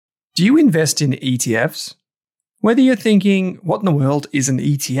Do you invest in ETFs? Whether you're thinking, what in the world is an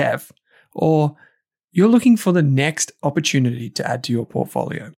ETF? Or you're looking for the next opportunity to add to your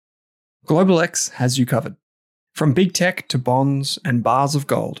portfolio, Global X has you covered. From big tech to bonds and bars of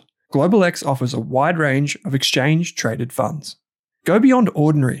gold, Global X offers a wide range of exchange-traded funds. Go beyond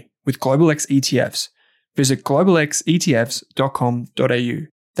ordinary with Global X ETFs. Visit globalxetfs.com.au.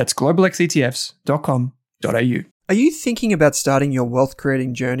 That's globalxetfs.com.au. Are you thinking about starting your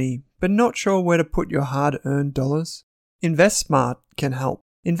wealth-creating journey, but not sure where to put your hard-earned dollars? InvestSmart can help.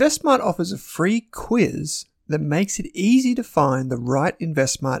 InvestSmart offers a free quiz that makes it easy to find the right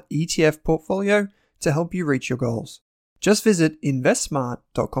InvestSmart ETF portfolio to help you reach your goals. Just visit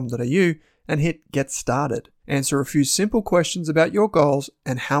investsmart.com.au and hit Get Started. Answer a few simple questions about your goals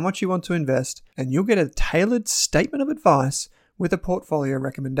and how much you want to invest, and you'll get a tailored statement of advice with a portfolio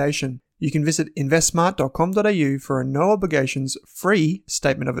recommendation. You can visit investsmart.com.au for a no obligations free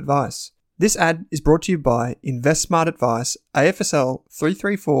statement of advice. This ad is brought to you by InvestSmart Advice, AFSL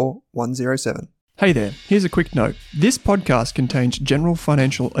 334107. Hey there, here's a quick note. This podcast contains general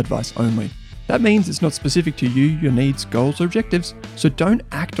financial advice only. That means it's not specific to you, your needs, goals, or objectives, so don't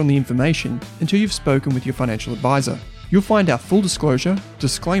act on the information until you've spoken with your financial advisor. You'll find our full disclosure,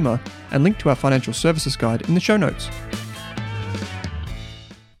 disclaimer, and link to our financial services guide in the show notes.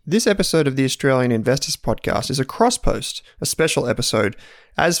 This episode of the Australian Investors Podcast is a cross-post, a special episode,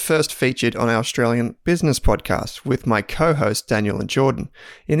 as first featured on our Australian Business Podcast with my co-hosts Daniel and Jordan.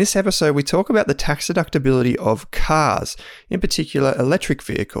 In this episode, we talk about the tax deductibility of cars, in particular electric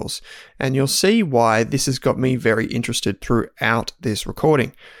vehicles, and you'll see why this has got me very interested throughout this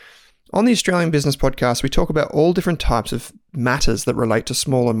recording. On the Australian Business Podcast, we talk about all different types of matters that relate to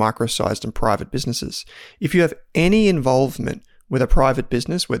small and micro-sized and private businesses. If you have any involvement with a private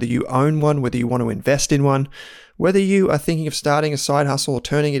business, whether you own one, whether you want to invest in one, whether you are thinking of starting a side hustle or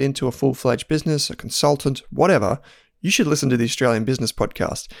turning it into a full-fledged business, a consultant, whatever, you should listen to the Australian Business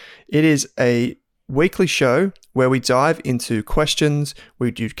Podcast. It is a weekly show where we dive into questions,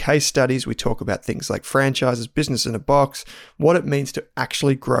 we do case studies, we talk about things like franchises, business in a box, what it means to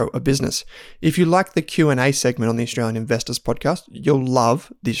actually grow a business. If you like the Q&A segment on the Australian Investors Podcast, you'll love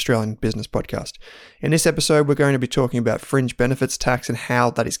the Australian Business Podcast. In this episode, we're going to be talking about fringe benefits tax and how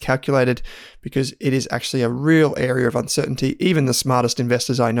that is calculated, because it is actually a real area of uncertainty. Even the smartest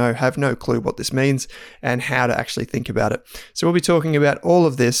investors I know have no clue what this means and how to actually think about it. So we'll be talking about all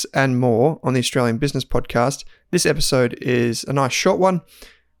of this and more on the Australian Business Podcast. This episode is a nice short one.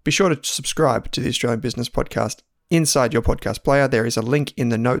 Be sure to subscribe to the Australian Business Podcast inside your podcast player. There is a link in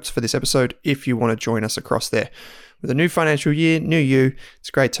the notes for this episode if you want to join us across there. With a new financial year, new you, it's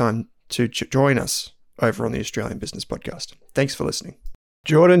a great time to join us over on the Australian Business Podcast. Thanks for listening.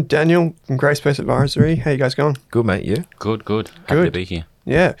 Jordan, Daniel from Grey Space Advisory. How you guys going? Good, mate. You? Good. Happy to be here.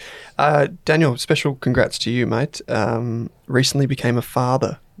 Yeah. Daniel, special congrats to you, mate. Recently became a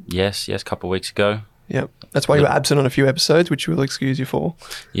father. Yes, a couple of weeks ago. Yep. That's why you were absent on a few episodes, which we'll excuse you for.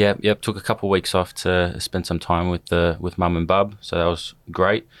 Yep. Took a couple of weeks off to spend some time with mum and bub, so that was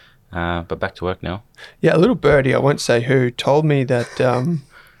great. But back to work now. Yeah, a little birdie, I won't say who, told me that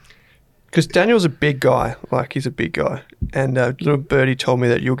because Daniel's a big guy, he's a big guy, and little birdie told me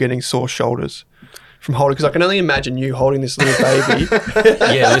that you're getting sore shoulders from holding, because I can only imagine you holding this little baby.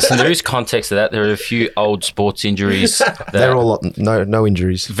 Yeah, listen, there is context to that. There are a few old sports injuries. They're all no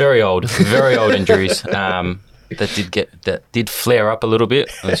injuries. Very old injuries that did flare up a little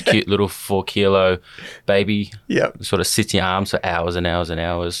bit. This cute little 4 kilo baby sort of sits in your arms for hours and hours and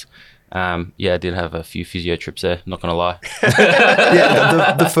hours. I did have a few physio trips there, not going to lie.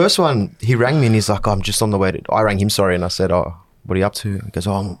 The first one, he rang me and he's like, I'm just on the way to... I rang him, sorry, and I said, what are you up to? He goes,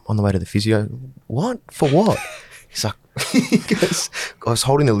 I'm on the way to the physio. What? For what? He's like, he goes, I was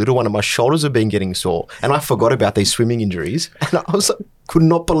holding the little one and my shoulders have been getting sore. And I forgot about these swimming injuries. And I was like, could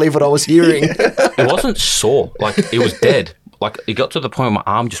not believe what I was hearing. It wasn't sore. It was dead. It got to the point where my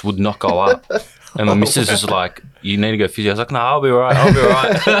arm just would not go up. And my missus was like, you need to go physio. I was like, no, I'll be all right.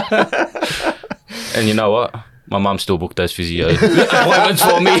 And you know what? My mum still booked those physio appointments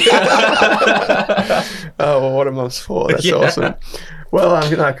for me. Oh, well, what a mum's for. That's awesome. Well,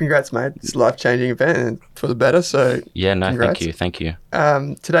 congrats, mate. It's a life-changing event and for the better, so congrats. Thank you.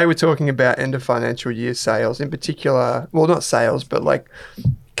 Today we're talking about end of financial year sales, in particular, well, not sales, but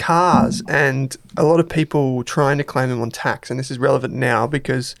cars, and a lot of people trying to claim them on tax. And this is relevant now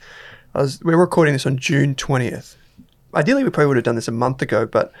because we're recording this on June 20th. Ideally, we probably would have done this a month ago,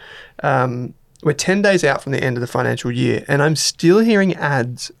 but we're 10 days out from the end of the financial year, and I'm still hearing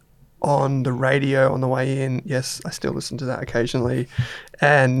ads on the radio on the way in. Yes, I still listen to that occasionally,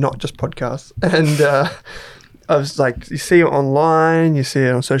 and not just podcasts. And of like, you see it online, you see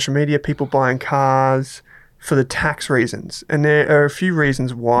it on social media, people buying cars for the tax reasons. And there are a few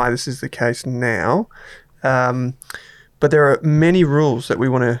reasons why this is the case now. But there are many rules that we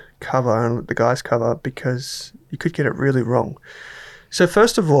want to cover and let the guys cover because you could get it really wrong. So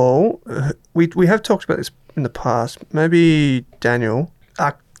first of all, we have talked about this in the past. Maybe, Daniel,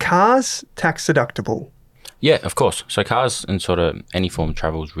 are cars tax deductible? Yeah, of course. So cars and sort of any form of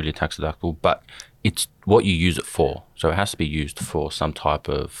travel is really tax deductible, but it's what you use it for. So it has to be used for some type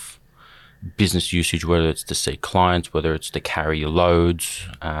of business usage, whether it's to see clients, whether it's to carry your loads,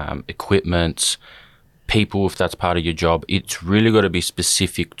 equipment, people, if that's part of your job. It's really got to be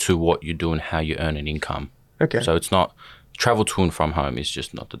specific to what you do and how you earn an income. Okay. So it's not travel to and from home is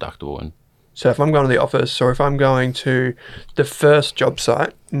just not deductible. And So if I'm going to the office or if I'm going to the first job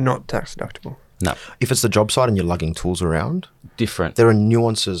site, not tax deductible. no, If it's the job site and you're lugging tools around, different. there are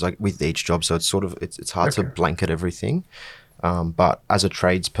nuances like with each job, so it's sort of it's hard to blanket everything. But as a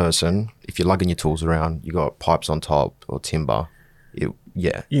tradesperson, if you're lugging your tools around, you got pipes on top or timber. You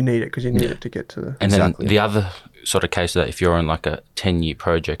need it because you need it to get to the... And Exactly. then the other sort of case of that, if you're on like a 10-year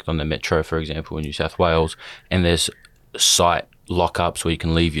project on the Metro, for example, in New South Wales, and there's site lockups where you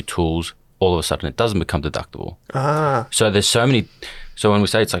can leave your tools, all of a sudden it doesn't become deductible. Ah, So there's so many. So when we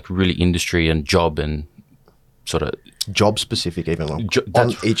say it's like really industry and job and sort of job specific, even like on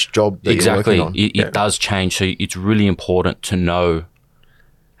that's- each job that exactly, you're working on. it does change. So it's really important to know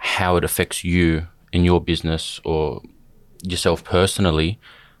how it affects you in your business or yourself personally,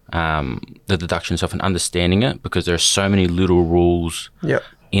 the deduction itself, and understanding it, because there are so many little rules yep.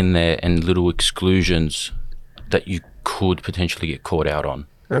 in there and little exclusions that you could potentially get caught out on.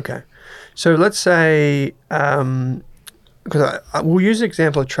 Okay. So let's say, because we'll use the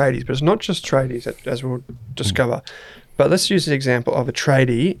example of tradies, but it's not just tradies, as we'll discover. But let's use the example of a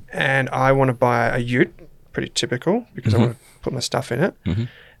tradie, and I want to buy a ute, pretty typical, because I want to put my stuff in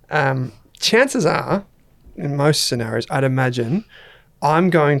it. Chances are, in most scenarios, I'd imagine, I'm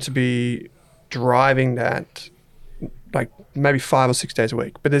going to be driving that like maybe 5 or 6 days a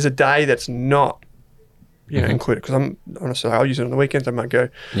week. But there's a day that's not included, because I'm honestly, I'll use it on the weekends. I might go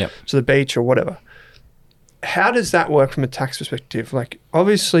to the beach or whatever. How does that work from a tax perspective? Like,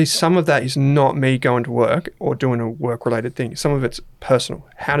 obviously, some of that is not me going to work or doing a work-related thing. Some of it's personal.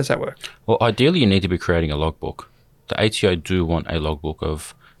 How does that work? Well, ideally, you need to be creating a logbook. The ATO do want a logbook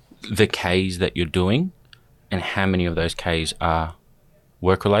of the Ks that you're doing and how many of those Ks are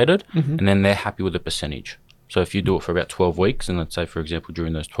work-related, and then they're happy with the percentage. So if you do it for about 12 weeks, and let's say, for example,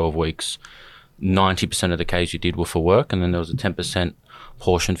 during those 12 weeks, 90% of the Ks you did were for work, and then there was a 10%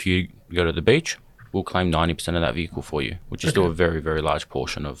 portion for you to go to the beach, we'll claim 90% of that vehicle for you, which is still a very, very large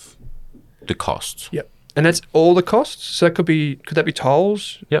portion of the costs. Yep. And that's all the costs? So that could that be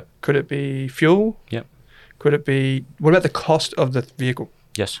tolls? Yep. Could it be fuel? Yep. Could it be, what about the cost of the vehicle?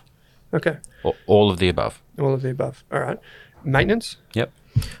 Yes. Okay. All of the above. All of the above. All right. Maintenance? Yep.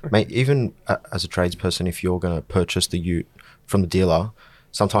 Mate, even as a tradesperson, if you're going to purchase the ute from the dealer,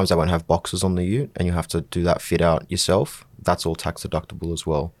 sometimes they won't have boxes on the ute and you have to do that fit out yourself. That's all tax deductible as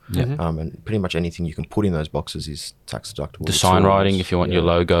well. Yeah. And pretty much anything you can put in those boxes is tax deductible. The sign writing, if you want your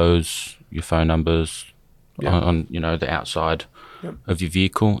logos, your phone numbers on the outside of your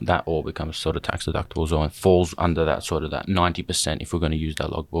vehicle, that all becomes sort of tax deductible as well, and falls under that sort of that 90% if we're going to use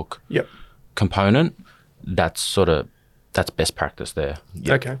that logbook component. That's best practice there.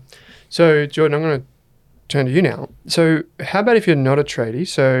 Yep. Okay. So, Jordan, I'm going to turn to you now. So how about if you're not a tradie?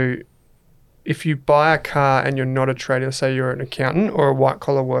 So if you buy a car and you're not a tradie, let's say you're an accountant or a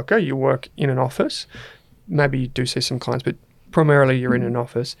white-collar worker, you work in an office, maybe you do see some clients, but primarily you're in an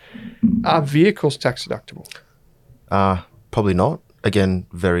office, are vehicles tax deductible? Probably not. Again,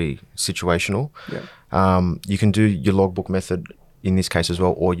 very situational. Yeah. You can do your logbook method in this case as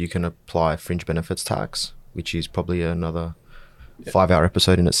well, or you can apply fringe benefits tax, which is probably another 5-hour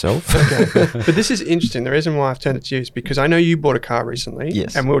episode in itself. Okay. But this is interesting. The reason why I've turned it to you is because I know you bought a car recently.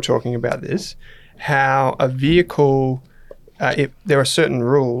 Yes. And we were talking about this, how a vehicle, if there are certain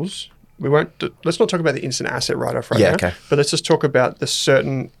rules, let's not talk about the instant asset write-off right now. Okay. But let's just talk about the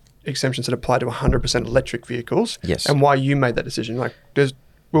certain exemptions that apply to 100% electric vehicles. Yes. And why you made that decision. Like,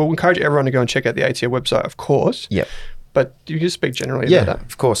 we'll encourage everyone to go and check out the ATO website, of course. Yep. But do you just speak generally about that?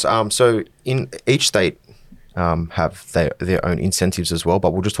 Of course. So in each state have their own incentives as well,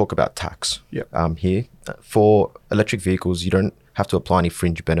 but we'll just talk about tax here. For electric vehicles, you don't have to apply any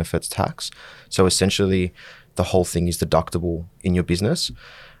fringe benefits tax. So essentially, the whole thing is deductible in your business.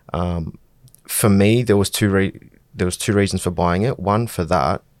 For me, there was two reasons for buying it. One, for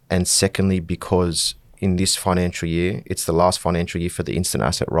that, and secondly, because in this financial year, it's the last financial year for the instant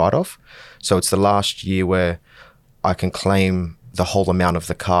asset write-off. So it's the last year where I can claim the whole amount of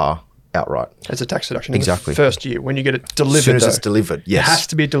the car outright. As a tax deduction. Exactly. In the first year, when you get it delivered. As soon as it's delivered, yes. It has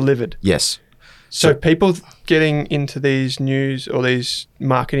to be delivered. Yes. So people getting into these news or these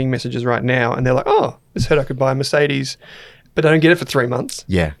marketing messages right now, and they're like, oh, I just heard I could buy a Mercedes, but they don't get it for 3 months.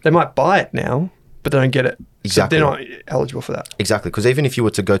 Yeah. They might buy it now, but they don't get it. Exactly. So they're not eligible for that. Exactly. Because even if you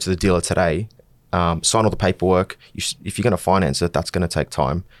were to go to the dealer today, sign all the paperwork, if you're going to finance it, that's going to take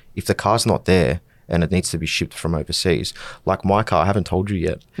time. If the car's not there and it needs to be shipped from overseas, like my car, I haven't told you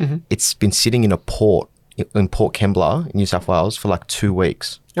yet, it's been sitting in a port in Port Kembla in New South Wales for like 2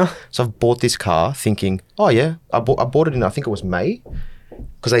 weeks. Oh. So I've bought this car thinking, oh yeah, I bought it in, I think it was May,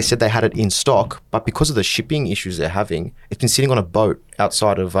 because they said they had it in stock, but because of the shipping issues they're having, it's been sitting on a boat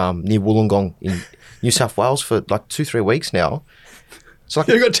outside of near Wollongong in New South Wales for like 2-3 weeks now. So like,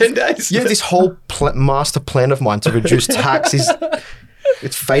 You've got 10 days. yeah, this whole master plan of mine to reduce tax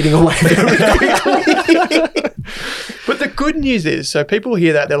it's fading away very quickly. But the good news is, so people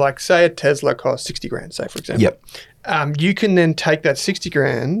hear that, they're like, say a Tesla costs 60 grand, say for example. Yep. You can then take that 60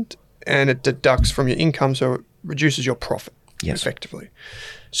 grand and it deducts from your income, so it reduces your profit effectively.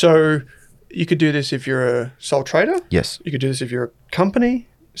 So you could do this if you're a sole trader. Yes. You could do this if you're a company,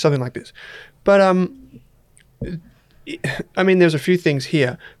 something like this. But I mean, there's a few things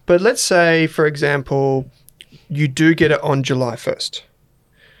here. But let's say, for example, you do get it on July 1st.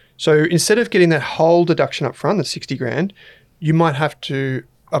 So instead of getting that whole deduction up front, the 60 grand, you might have to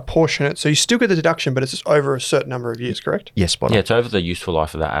apportion it. So you still get the deduction, but it's just over a certain number of years, correct? Yes, spot on. Yeah, it's over the useful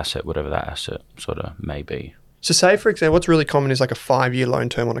life of that asset, whatever that asset sort of may be. So say, for example, what's really common is like a 5-year loan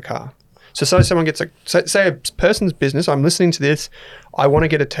term on a car. So say someone gets say a person's business, I'm listening to this, I want to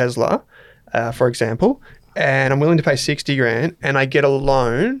get a Tesla, for example, and I'm willing to pay 60 grand and I get a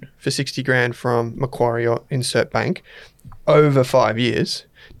loan for 60 grand from Macquarie or insert bank over 5 years.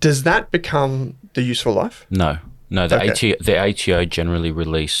 Does that become the useful life? No, the Okay. the ATO generally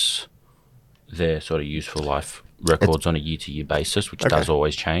release their sort of useful life records on a year-to-year basis, which does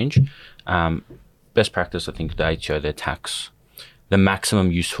always change. Best practice, I think, the ATO, the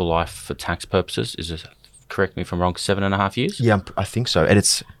maximum useful life for tax purposes is, correct me if I'm wrong, 7.5 years? Yeah, I think so. And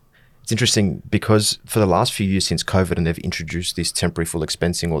it's interesting because for the last few years since COVID and they've introduced this temporary full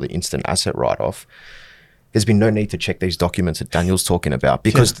expensing or the instant asset write-off, there's been no need to check these documents that Daniel's talking about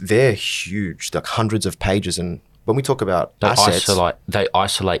because they're huge, like hundreds of pages. And when we talk about assets... They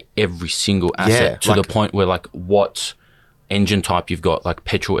isolate every single asset to the point where like what engine type you've got, like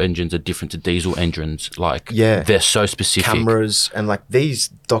petrol engines are different to diesel engines. Like they're so specific. Cameras and like these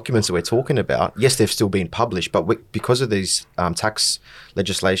documents that we're talking about, yes, they've still been published, but because of these tax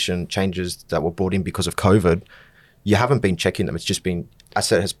legislation changes that were brought in because of COVID, you haven't been checking them. It's just been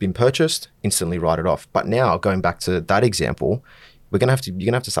asset has been purchased, instantly write it off. But now going back to that example, you're gonna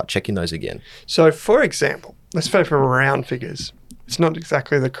have to start checking those again. So for example, let's say for round figures, it's not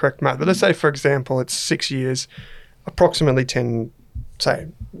exactly the correct math, but let's say for example, it's 6 years, approximately 10, say,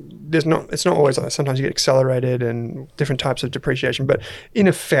 it's not always like that. Sometimes you get accelerated and different types of depreciation, but in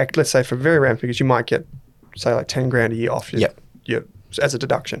effect, let's say for very round figures, you might get, say, like 10 grand a year off your as a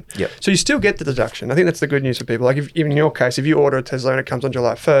deduction. Yep. So you still get the deduction. I think that's the good news for people. Like even in your case, if you order a Tesla and it comes on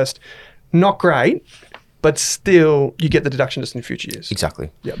July 1st, not great, but still you get the deduction just in future years.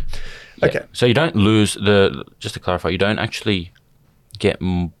 Exactly. Yep. Yeah. Okay. So you don't lose just to clarify, you don't actually get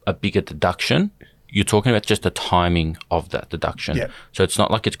a bigger deduction. You're talking about just the timing of that deduction. Yep. So it's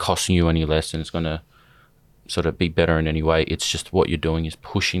not like it's costing you any less and it's going to sort of be better in any way. It's just what you're doing is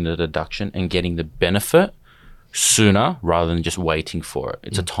pushing the deduction and getting the benefit sooner rather than just waiting for it.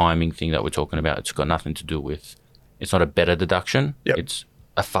 It's a timing thing that we're talking about. It's got nothing to do with, it's not a better deduction. Yep. It's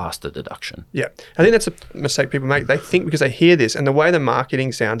a faster deduction. Yeah. I think that's a mistake people make. They think because they hear this and the way the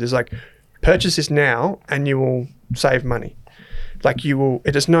marketing sounds is like, purchase this now and you will save money. Like you will,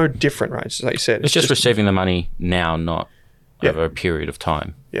 it is no different, right? Just like you said. It's just receiving the money now, not over a period of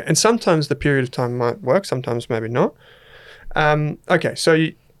time. Yeah. And sometimes the period of time might work, sometimes maybe not. Okay. So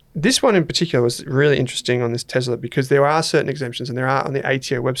this one in particular was really interesting on this Tesla because there are certain exemptions and there are on the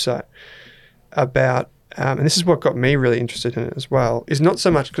ATO website about, and this is what got me really interested in it as well, is not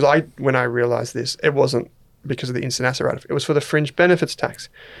so much because when I realized this, it wasn't because of the instant asset write-off, it was for the fringe benefits tax.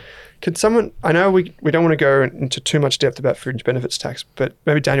 Could someone, I know we don't want to go into too much depth about fringe benefits tax, but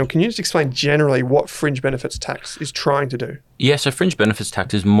maybe Daniel, can you just explain generally what fringe benefits tax is trying to do? Yeah, so fringe benefits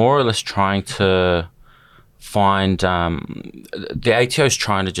tax is more or less trying to find, the ATO is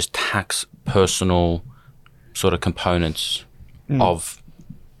trying to just tax personal sort of components of,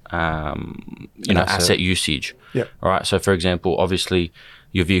 asset usage. Yeah. All right. So for example, obviously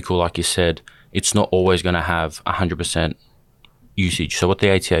your vehicle, like you said, it's not always going to have 100% usage. So what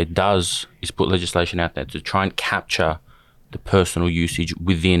the ATA does is put legislation out there to try and capture the personal usage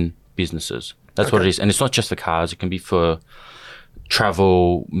within businesses. That's what it is. And it's not just for cars. It can be for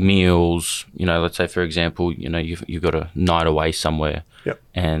travel, meals. You know, let's say, for example, you know, you've got a night away somewhere. Yep.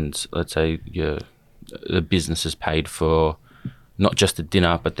 And let's say the business is paid for not just the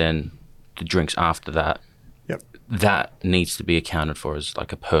dinner, but then the drinks after that. Yep. That needs to be accounted for as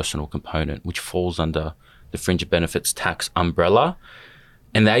like a personal component, which falls under the fringe benefits tax umbrella.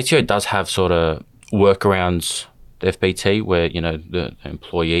 And the ATO does have sort of workarounds, the FBT, where, you know, the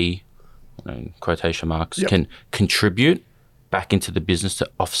employee, you know, in quotation marks, can contribute back into the business to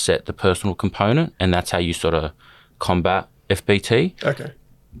offset the personal component. And that's how you sort of combat FBT. Okay.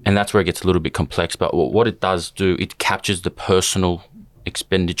 And that's where it gets a little bit complex. But what it does do, it captures the personal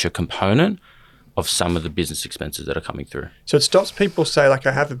expenditure component of some of the business expenses that are coming through. So it stops people say, like,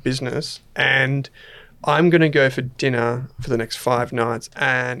 I have a business and I'm going to go for dinner for the next 5 nights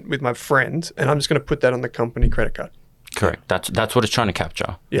and with my friends, and I'm just going to put that on the company credit card. Correct. That's what it's trying to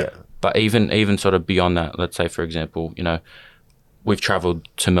capture. Yeah. But even sort of beyond that, let's say, for example, you know, we've travelled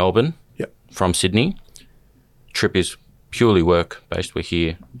to Melbourne from Sydney. Trip is purely work-based. We're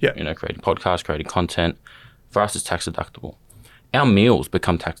here, you know, creating podcasts, creating content. For us, it's tax deductible. Our meals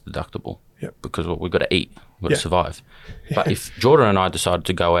become tax deductible because we've got to eat, we've got to survive. But if Jordan and I decided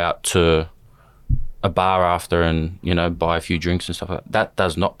to go out to a bar after and, you know, buy a few drinks and stuff like that, that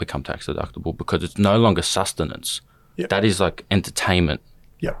does not become tax deductible because it's no longer sustenance. That is like entertainment.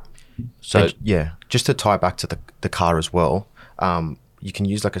 So and, just to tie back to the car as well, you can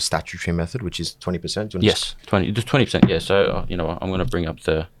use like a statutory method, which is 20%. Yes, 20%. Yeah. So you know, I'm going to bring up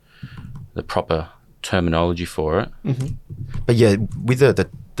the proper terminology for it. Mm-hmm. But yeah, with the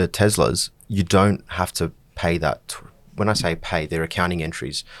Teslas, you don't have to pay that. When I say pay, they're accounting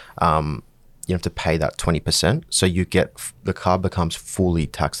entries. You have to pay that 20%. So you get the car becomes fully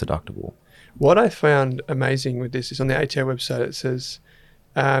tax deductible. What I found amazing with this is on the ATO website, it says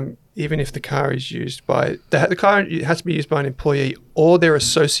even if the car is used by the car has to be used by an employee or their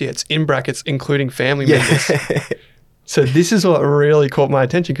associates in brackets, including family members. So this is what really caught my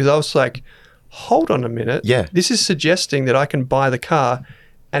attention because I was like, hold on a minute. Yeah. This is suggesting that I can buy the car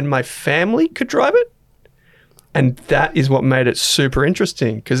and my family could drive it. And that is what made it super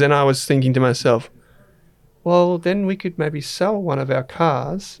interesting because then I was thinking to myself, well, then we could maybe sell one of our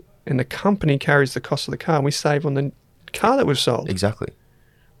cars and the company carries the cost of the car and we save on the car that we've sold. Exactly.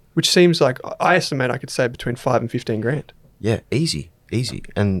 Which seems like, I estimate I could save between 5 and 15 grand. Yeah, easy.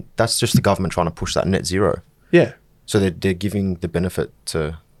 And that's just the government trying to push that net zero. Yeah. So they're giving the benefit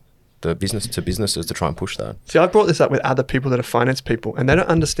to businesses to try and push that. See, I brought this up with other people that are finance people and they don't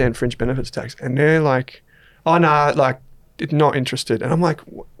understand fringe benefits tax. And they're like, oh, no, like, not interested. And I'm like,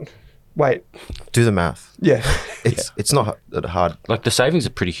 wait. Do the math. Yeah. It's not that hard. Like the savings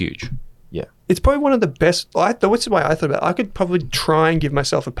are pretty huge. Yeah. It's probably one of the best. What's the way I thought about it? I could probably try and give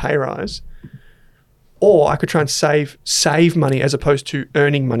myself a pay rise or I could try and save money as opposed to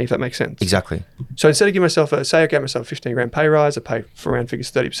earning money, if that makes sense. Exactly. So instead of giving myself I gave myself a 15 grand pay rise, I pay for round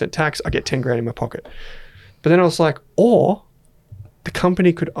figures 30% tax, I get 10 grand in my pocket. But then I was like, or the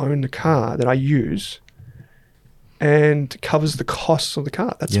company could own the car that I use and covers the costs of the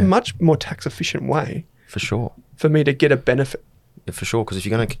car. That's a much more tax efficient way. For sure. For me to get a benefit. Yeah, for sure. Because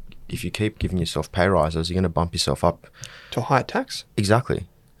if you keep giving yourself pay rises, you're going to bump yourself up to a higher tax. Exactly.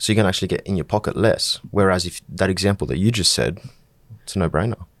 So you're going to actually get in your pocket less. Whereas if that example that you just said, it's a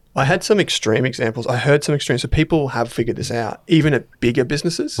no-brainer. I had some extreme examples. I heard some extreme. So people have figured this out, even at bigger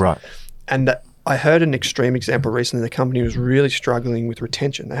businesses. Right. And I heard an extreme example recently. The company was really struggling with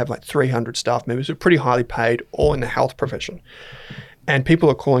retention. They have like 300 staff members who are pretty highly paid, all in the health profession. And people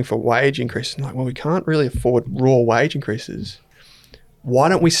are calling for wage increases. I'm like, well, we can't really afford raw wage increases. Why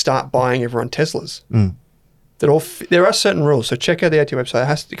don't we start buying everyone Teslas? There are certain rules. So check out the AT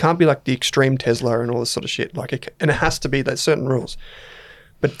website. It can't be like the extreme Tesla and all this sort of shit. And it has to be those certain rules.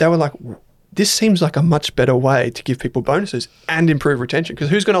 But they were like, this seems like a much better way to give people bonuses and improve retention. Because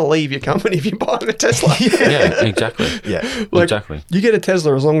who's going to leave your company if you buy a Tesla? Yeah, exactly. Yeah, exactly. You get a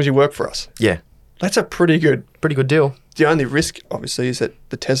Tesla as long as you work for us. Yeah. That's a pretty good deal. The only risk, obviously, is that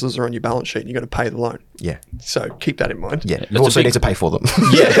the Teslas are on your balance sheet and you've got to pay the loan. Yeah. So keep that in mind. Yeah. You also need to pay for them.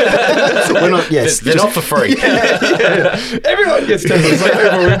 Yeah. We're not, they're not for free. Yeah. Everyone gets Teslas. Like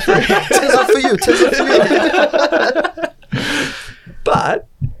Oprah Winfrey. Tesla for you. Tesla for you. But,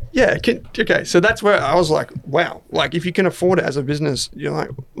 yeah. Okay. So that's where I was like, wow. Like if you can afford it as a business, you're like,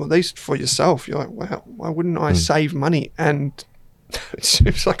 well, at least for yourself, you're like, wow, why wouldn't I save money and it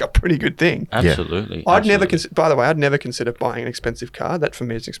seems like a pretty good thing. Absolutely. I'd never absolutely. by the way, I'd never consider buying an expensive car. That for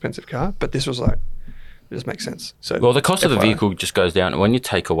me is an expensive car, but this was like, it just makes sense. So Well, the cost of the FYI. vehicle just goes down. When you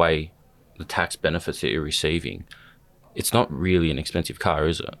take away the tax benefits that you're receiving, it's not really an expensive car,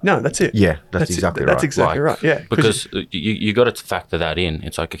 is it? No, that's it. Yeah, that's exactly That's right. exactly right. Yeah, Because you got to factor that in.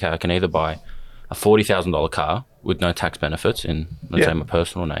 It's like, okay, I can either buy a $40,000 car with no tax benefits in, let's say, my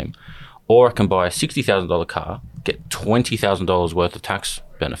personal name, or I can buy a $60,000 car, get $20,000 worth of tax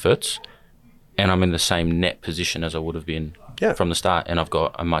benefits, and I'm in the same net position as I would have been from the start, and I've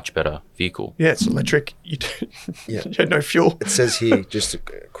got a much better vehicle. yeah, it's electric. You had no fuel. It says here, just a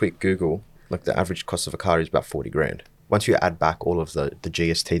quick Google, like the average cost of a car is about 40 grand. Once you add back all of the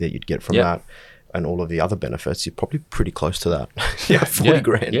GST that you'd get from that and all of the other benefits, you're probably pretty close to that. Yeah. 40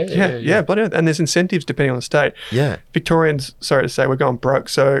 grand. Yeah, bloody hell. And there's incentives depending on the state. Yeah. Victorians, sorry to say, we're going broke,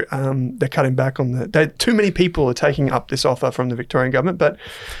 so they're cutting back on too many people are taking up this offer from the Victorian government, but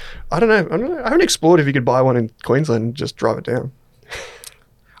I don't know. I haven't explored if you could buy one in Queensland and just drive it down.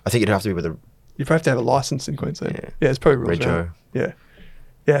 I think it'd have to be with a You'd have to have a license in Queensland. Yeah, it's probably rules Rego. around.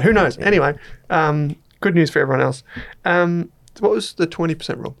 Yeah, who knows? Anyway, good news for everyone else. What was the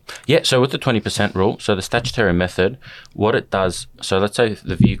 20% rule? Yeah, so with the 20% rule, so the statutory method, what it does, so let's say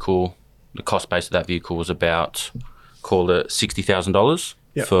the vehicle, the cost base of that vehicle was about, call it $60,000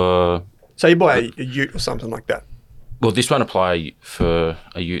 for... So you buy a ute or something like that. Well, this won't apply for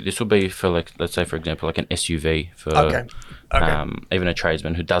a ute. This will be for, like, let's say, for example, like an SUV for even a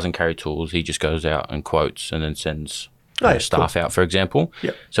tradesman who doesn't carry tools. He just goes out and quotes and then sends staff out, for example.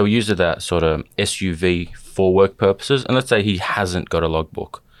 Yep. So we use that sort of SUV for work purposes. And let's say he hasn't got a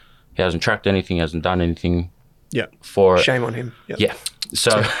logbook. He hasn't tracked anything, hasn't done anything for it. Shame on him. Yep. Yeah.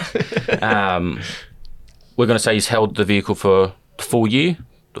 So we're going to say he's held the vehicle for the full year,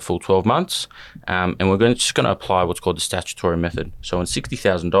 the full 12 months, and we're just going to apply what's called the statutory method. So on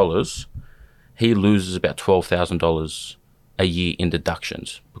 $60,000, he loses about $12,000 a year in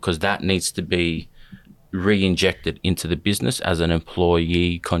deductions because that needs to be re-injected into the business as an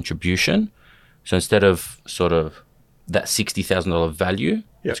employee contribution. So instead of sort of that $60,000 value,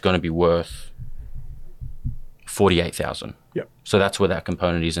 it's going to be worth $48,000. Yep. So that's where that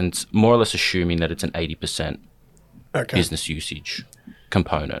component is, and it's more or less assuming that it's an 80% business usage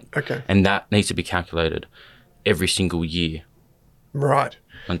component. Okay. And that needs to be calculated every single year. Right.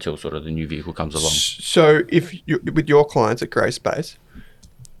 Until sort of the new vehicle comes along. So if you, with your clients at Grey Space,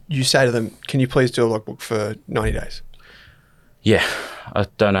 you say to them, can you please do a logbook for 90 days? Yeah. I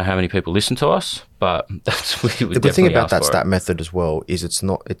don't know how many people listen to us, but that's what we would The good thing definitely about ask that for stat it. method as well is it's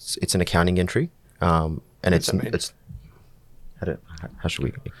an accounting entry, and What's that mean? it's how should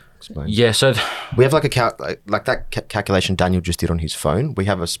we explain? Yeah, so We have like a like that calculation Daniel just did on his phone. We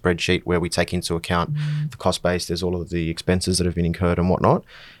have a spreadsheet where we take into account the cost base. There's all of the expenses that have been incurred and whatnot.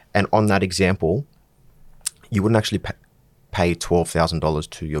 And on that example, you wouldn't actually pay $12,000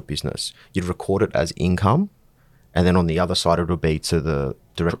 to your business. You'd record it as income, and then on the other side it would be to the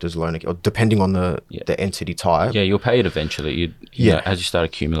director's loan, or depending on the entity type. yeah, you'll pay it eventually. You know, as you start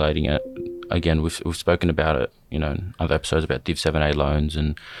accumulating it. Again, we've spoken about it, you know, in other episodes about Div 7A loans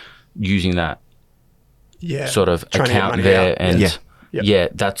and using that sort of Trying to get account money there. out. And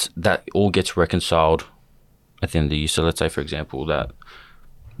that all gets reconciled at the end of the year. So let's say, for example, that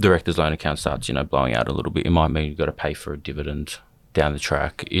director's loan account starts, you know, blowing out a little bit. It might mean you've got to pay for a dividend down the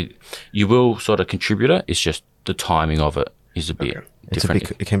track. You will sort of contribute it. It's just the timing of it is a bit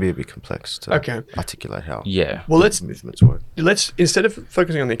different. It can be a bit complex to articulate how Well, let's movements work. instead of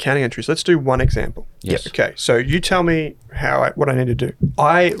focusing on the accounting entries, let's do one example. Yes. Okay. So you tell me what I need to do.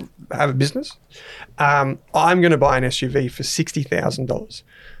 I have a business. I'm going to buy an SUV for $60,000.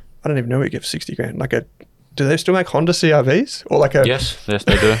 I don't even know what you get for 60 grand. Do they still make Honda CRVs or like a? Yes, they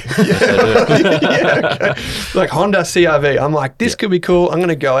do. Yes, they do. Okay. Like Honda CRV. I'm like, this could be cool. I'm going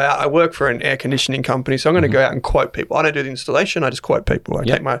to go out. I work for an air conditioning company, so I'm going to go out and quote people. I don't do the installation. I just quote people. I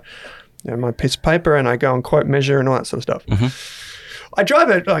take my piece of paper and I go and quote, measure, and all that sort of stuff. I drive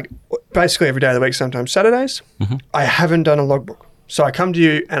it like basically every day of the week. Sometimes Saturdays. I haven't done a logbook. So I come to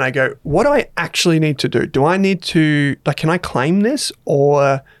you and I go, what do I actually need to do? Do I need to, can I claim this,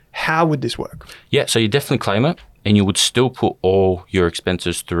 or how would this work? Yeah, so you definitely claim it, and you would still put all your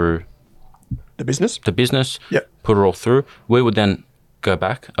expenses through The business? Yep. Put it all through. We would then go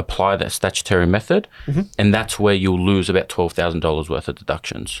back, apply that statutory method, and that's where you'll lose about $12,000 worth of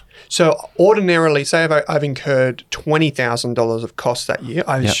deductions. So ordinarily, say if I've incurred $20,000 of costs that year,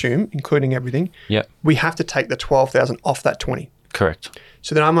 I assume, including everything, we have to take the $12,000 off that 20. Correct.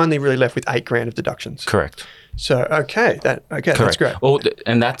 So then I'm only really left with $8,000 of deductions. Correct. So that's Correct. great.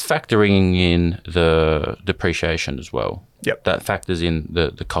 And that's factoring in the depreciation as well. Yep. That factors in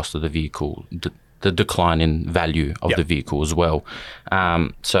the cost of the vehicle, the decline in value of the vehicle as well.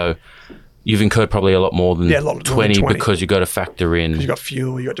 So you've incurred probably a lot more than, 20 because you got to factor in. Because you got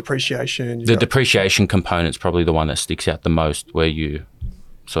fuel, you got depreciation. The depreciation component's probably the one that sticks out the most, where you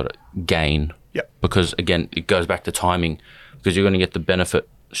sort of gain. Yep. Because again, it goes back to timing, because you're going to get the benefit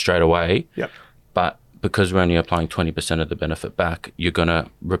straight away. Yep. But because we're only applying 20% of the benefit back, you're going to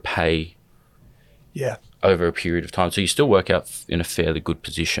repay over a period of time. So you still work out in a fairly good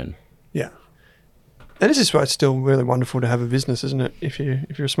position. Yeah. And this is why it's still really wonderful to have a business, isn't it? If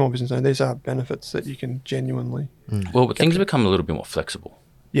you're a small business owner, these are benefits that you can genuinely. Well, but things become a little bit more flexible.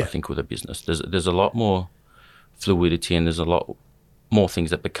 Yeah. I think with a business, there's a lot more fluidity, and there's a lot more things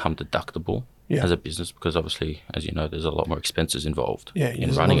that become deductible as a business, because obviously, as you know, there's a lot more expenses involved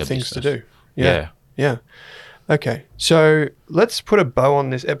in running a things business. to do. Yeah. Okay, so let's put a bow on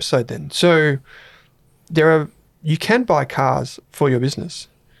this episode then. So you can buy cars for your business,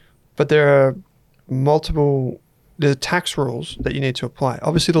 but there are there's tax rules that you need to apply.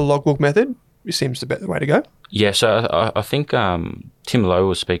 Obviously, the logbook method seems the better way to go. Yeah, so I think Tim Lowe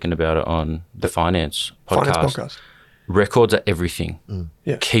was speaking about it on the Finance podcast. Records are everything.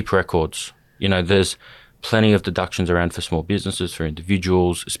 Yeah. Keep records. There's plenty of deductions around for small businesses, for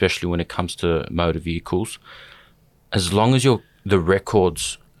individuals, especially when it comes to motor vehicles. As long as the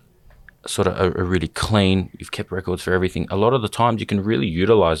records sort of are really clean, you've kept records for everything, a lot of the times you can really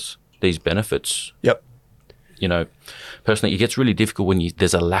utilize these benefits. Yep. Personally, it gets really difficult when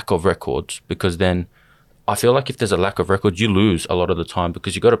there's a lack of records, because then I feel like if there's a lack of records, you lose a lot of the time,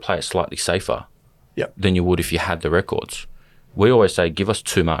 because you've got to play it slightly safer than you would if you had the records. We always say, give us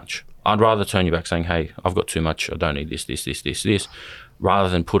too much. I'd rather turn you back saying, hey, I've got too much, I don't need this, rather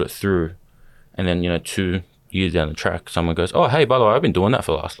than put it through. And then, 2 years down the track, someone goes, oh, hey, by the way, I've been doing that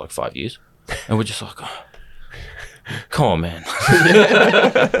for the last 5 years. And we're just like, oh, come on, man.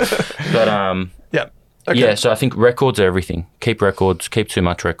 But, Okay. yeah, so I think records are everything. Keep records, keep too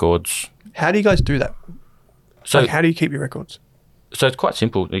much records. How do you guys do that? So how do you keep your records? So it's quite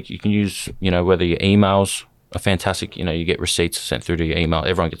simple. You can use, whether your emails are fantastic, you get receipts sent through to your email.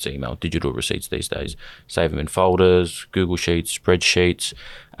 Everyone gets email, digital receipts these days. Save them in folders, Google Sheets, spreadsheets.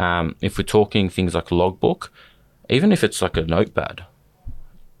 If we're talking things like logbook, even if it's like a notepad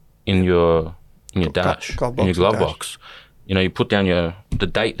in your dash, in your glove box, you put down the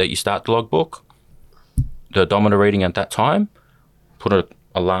date that you start the logbook, the odometer reading at that time, put an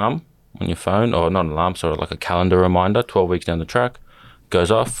alarm on your phone, or not an alarm, sort of like a calendar reminder, 12 weeks down the track,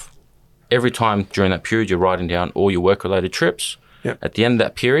 goes off. Every time during that period, you're writing down all your work-related trips. Yep. At the end of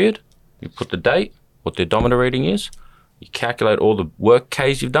that period, you put the date, what the odometer reading is, you calculate all the work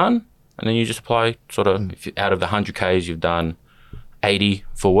Ks you've done, and then you just apply sort of, if out of the 100 Ks, you've done 80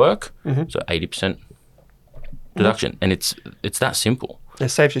 for work, so 80% deduction. And it's that simple. It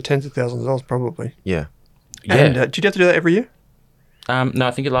saves you tens of thousands of dollars probably. Yeah. And do you have to do that every year? No,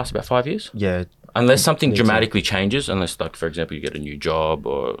 I think it lasts about 5 years. Yeah. Unless something dramatically changes, unless, like, for example, you get a new job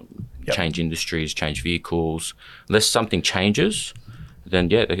or change industries, change vehicles. Unless something changes,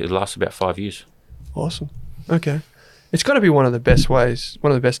 then, it lasts about 5 years. Awesome. Okay. It's got to be one of the best ways,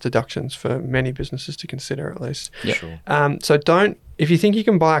 one of the best deductions for many businesses to consider, at least. Yeah. Sure. So if you think you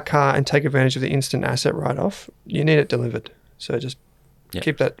can buy a car and take advantage of the instant asset write-off, you need it delivered. So just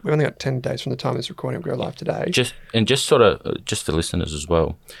keep that. We've only got 10 days from the time of this recording. We'll go live today. Just for listeners as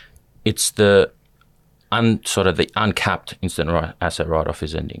well, it's the uncapped instant asset write-off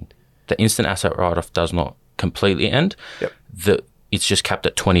is ending. The instant asset write-off does not completely end. Yep. It's just capped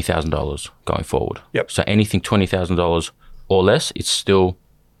at $20,000 going forward. Yep. So anything $20,000 or less, it's still.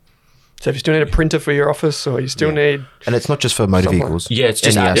 So if you still need a printer for your office, or you still need, and it's not just for motor vehicles. Yeah, it's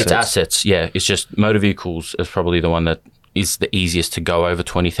just Any it's assets. Yeah, it's just motor vehicles is probably the one that is the easiest to go over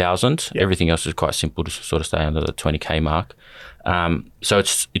 20,000. Yep. Everything else is quite simple to sort of stay under the 20K mark. So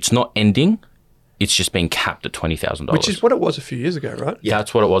it's not ending. It's just being capped at $20,000. which is what it was a few years ago, right? Yeah,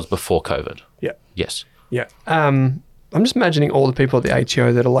 that's what it was before COVID. Yeah. Yes. Yeah. I'm just imagining all the people at the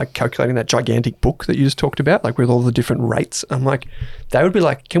ATO that are like calculating that gigantic book that you just talked about, like with all the different rates. I'm like, they would be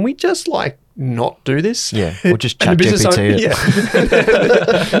like, can we just like not do this? Yeah, or just chat GPT it.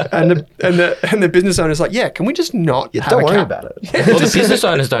 Yeah. and the business owner's like, yeah, can we just not have don't a worry cap? about it. Yeah, Well, the business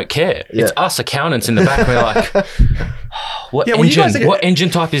owners don't care. Yeah. It's us accountants in the back. We're like, what Yeah, well, you guys engine? are- What engine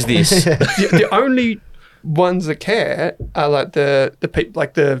type is this? the only ones that care are like the people,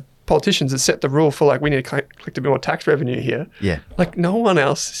 like the politicians that set the rule for like, we need to collect a bit more tax revenue here. Yeah. Like no one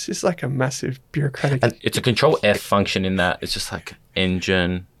else. It's just like a massive bureaucratic. It's a control F function in that. It's just like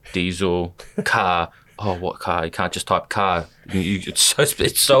engine, diesel, car, oh, what car? You can't just type car. It's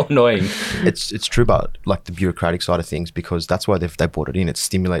so annoying. It's true about like the bureaucratic side of things, because that's why they brought it in. It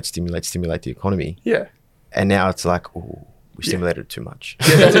stimulate the economy. Yeah. And now it's like, oh, we stimulated it too much.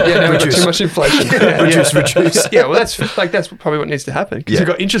 Yeah, that's it. Yeah, now we've got too much inflation. Reduce. Yeah, well, that's probably what needs to happen, because you've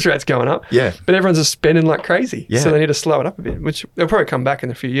got interest rates going up. Yeah. But everyone's just spending like crazy. Yeah. So they need to slow it up a bit, which they'll probably come back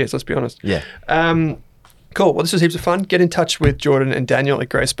in a few years, let's be honest. Yeah. Cool. Well, this was heaps of fun. Get in touch with Jordan and Daniel at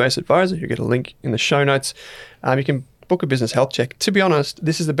Grey Space Advisor. You'll get a link in the show notes. You can book a business health check. To be honest,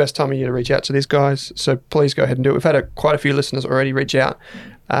 this is the best time of year to reach out to these guys. So please go ahead and do it. We've had quite a few listeners already reach out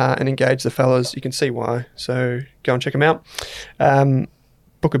and engage the fellas. You can see why. So go and check them out.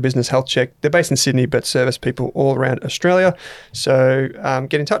 Book a business health check. They're based in Sydney, but service people all around Australia. So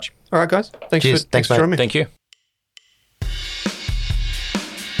get in touch. All right, guys. Thanks for joining me. Thank you.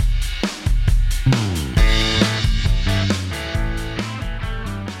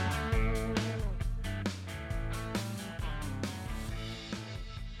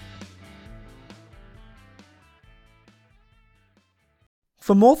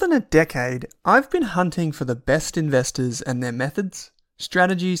 For more than a decade, I've been hunting for the best investors and their methods,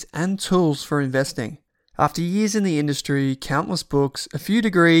 strategies, and tools for investing. After years in the industry, countless books, a few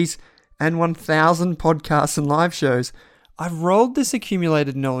degrees, and 1,000 podcasts and live shows, I've rolled this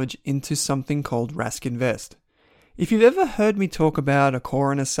accumulated knowledge into something called Rask Invest. If you've ever heard me talk about a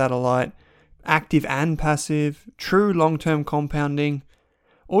core and a satellite, active and passive, true long-term compounding,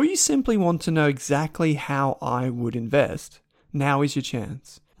 or you simply want to know exactly how I would invest, now is your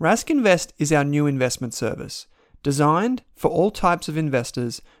chance. Rask Invest is our new investment service, designed for all types of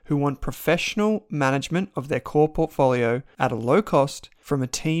investors who want professional management of their core portfolio at a low cost from a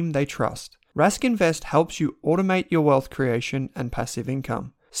team they trust. Rask Invest helps you automate your wealth creation and passive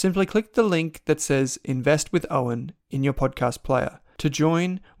income. Simply click the link that says Invest with Owen in your podcast player to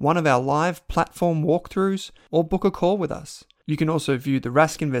join one of our live platform walkthroughs or book a call with us. You can also view the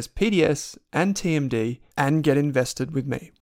Rask Invest PDS and TMD and get invested with me.